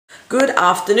Good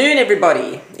afternoon,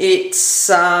 everybody. It's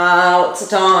what's the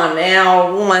time now?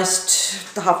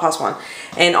 Almost 1:30,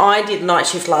 and I did night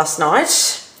shift last night,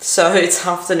 so it's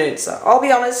afternoon. So I'll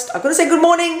be honest, I could have said good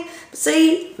morning, but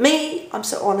see me, I'm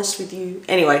so honest with you.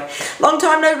 Anyway, long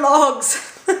time no vlogs.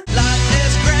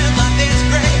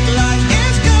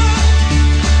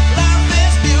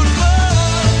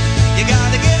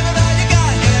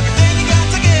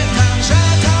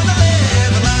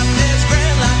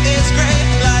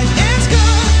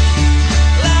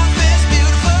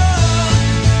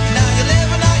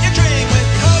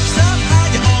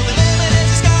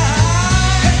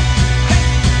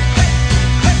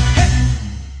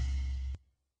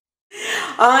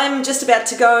 I'm just about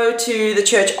to go to the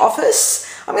church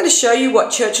office. I'm going to show you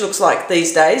what church looks like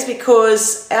these days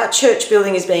because our church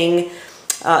building is being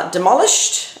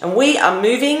demolished and we are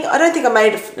moving. I don't think I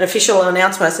made an official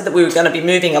announcement. I said that we were going to be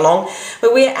moving along,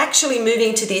 but we're actually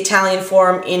moving to the Italian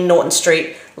Forum in Norton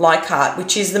Street, Leichhardt,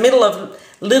 which is the middle of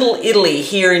Little Italy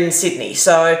here in Sydney.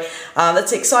 So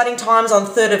that's exciting times. On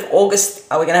 3rd of August,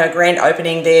 we're going to have a grand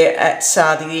opening there at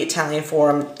the Italian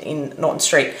Forum in Norton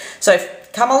Street. So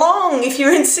come along if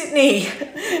you're in Sydney.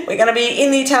 We're going to be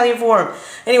in the Italian Forum.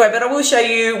 Anyway, but I will show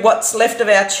you what's left of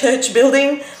our church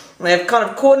building. They've kind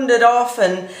of cordoned it off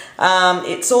and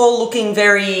it's all looking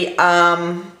very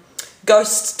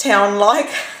ghost town-like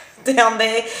down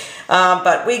there.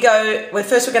 But we're going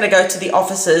to go to the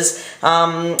offices.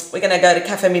 We're going to go to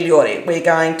Caffè Migliore. We're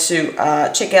going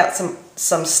to check out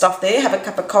some stuff there, have a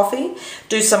cup of coffee,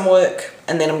 do some work,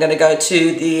 and then I'm going to go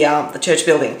to the church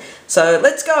building. So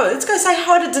let's go say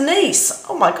hi to Denise.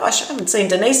 Oh my gosh, I haven't seen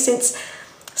Denise since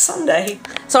Sunday.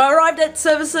 So I arrived at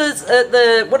services at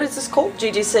the, what is this called?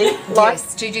 GGC?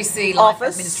 Yes, GGC Life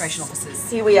Administration Offices.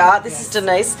 Here we are. This is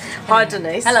Denise. Hi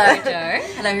Denise. Hello Joe.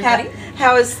 Hello everybody.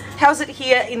 How's it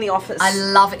here in the office? I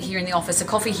love it here in the office. The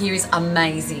coffee here is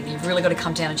amazing. You've really got to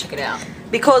come down and check it out.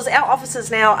 Because our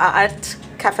offices now are at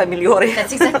Caffè Migliore.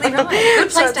 That's exactly right.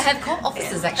 Good place to have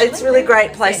offices actually. It's a really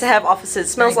great place to have offices. It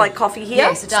smells like coffee here.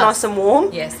 Yes, it does. It's nice and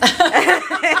warm. Yes.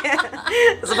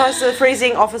 As opposed to the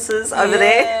freezing offices over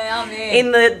there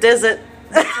in the desert.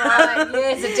 That's right.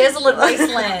 Yes, a desolate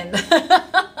wasteland.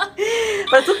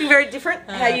 But it's looking very different.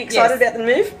 How are you excited about the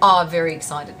move? Oh, very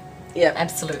excited. Yeah,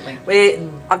 absolutely.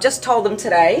 I've just told them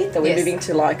today that we're moving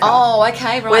to Leichhardt. Oh,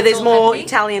 okay, right. Where there's more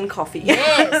Italian coffee.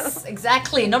 Yes,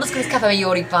 exactly. Not as good as Caffè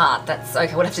Migliore, but that's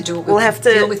okay. We'll have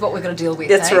to deal with what we're going to deal with.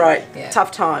 That's right. Yeah.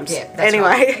 Tough times. Yeah. That's anyway,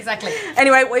 right. Exactly.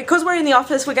 Anyway, because we're in the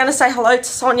office, we're going to say hello to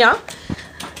Sonia.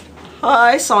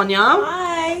 Hi, Sonia.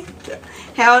 Hi.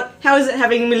 How is it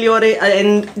having Migliore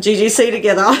and GGC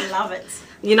together? I love it.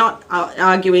 You're not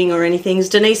arguing or anything. Is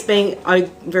Denise being a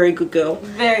very good girl?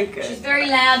 Very good. She's very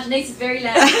loud. Denise is very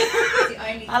loud. That's the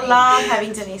only thing. I love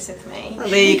having Denise with me. Oh,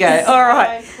 there you go. All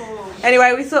right. So cool.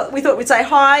 Anyway, we thought we'd say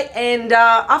hi, and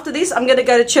after this, I'm going to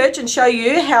go to church and show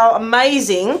you how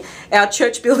amazing our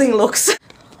church building looks.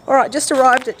 All right, just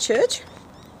arrived at church,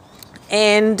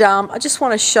 and I just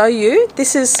want to show you.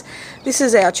 This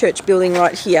is our church building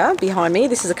right here behind me.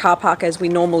 This is a car park as we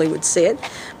normally would see it.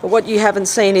 But what you haven't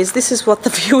seen is this is what the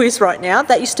view is right now.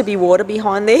 That used to be water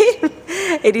behind there.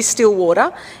 It is still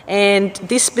water. And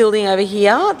this building over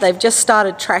here, they've just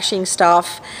started trashing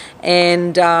stuff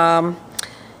and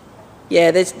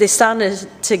yeah, they're starting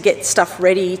to get stuff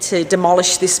ready to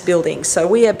demolish this building. So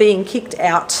we are being kicked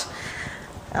out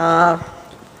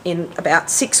in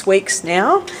about 6 weeks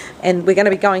now, and we're going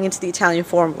to be going into the Italian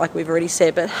Forum like we've already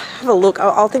said. But have a look.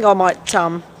 I think I might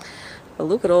have a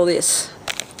look at all this.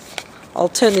 I'll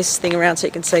turn this thing around so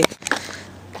you can see.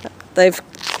 They've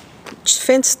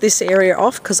fenced this area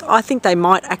off because I think they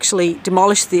might actually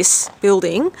demolish this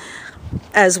building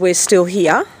as we're still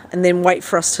here and then wait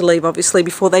for us to leave, obviously,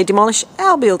 before they demolish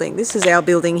our building. This is our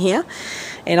building here,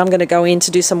 and I'm going to go in to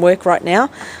do some work right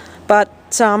now. But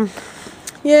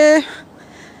yeah,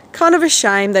 kind of a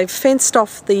shame. They've fenced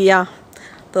off the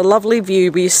lovely view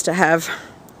we used to have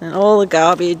and all the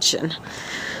garbage. And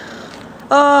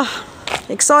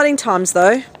exciting times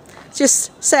though. It's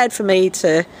just sad for me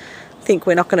to think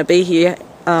we're not going to be here,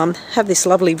 have this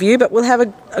lovely view, but we'll have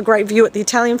a great view at the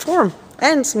Italian Forum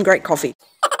and some great coffee.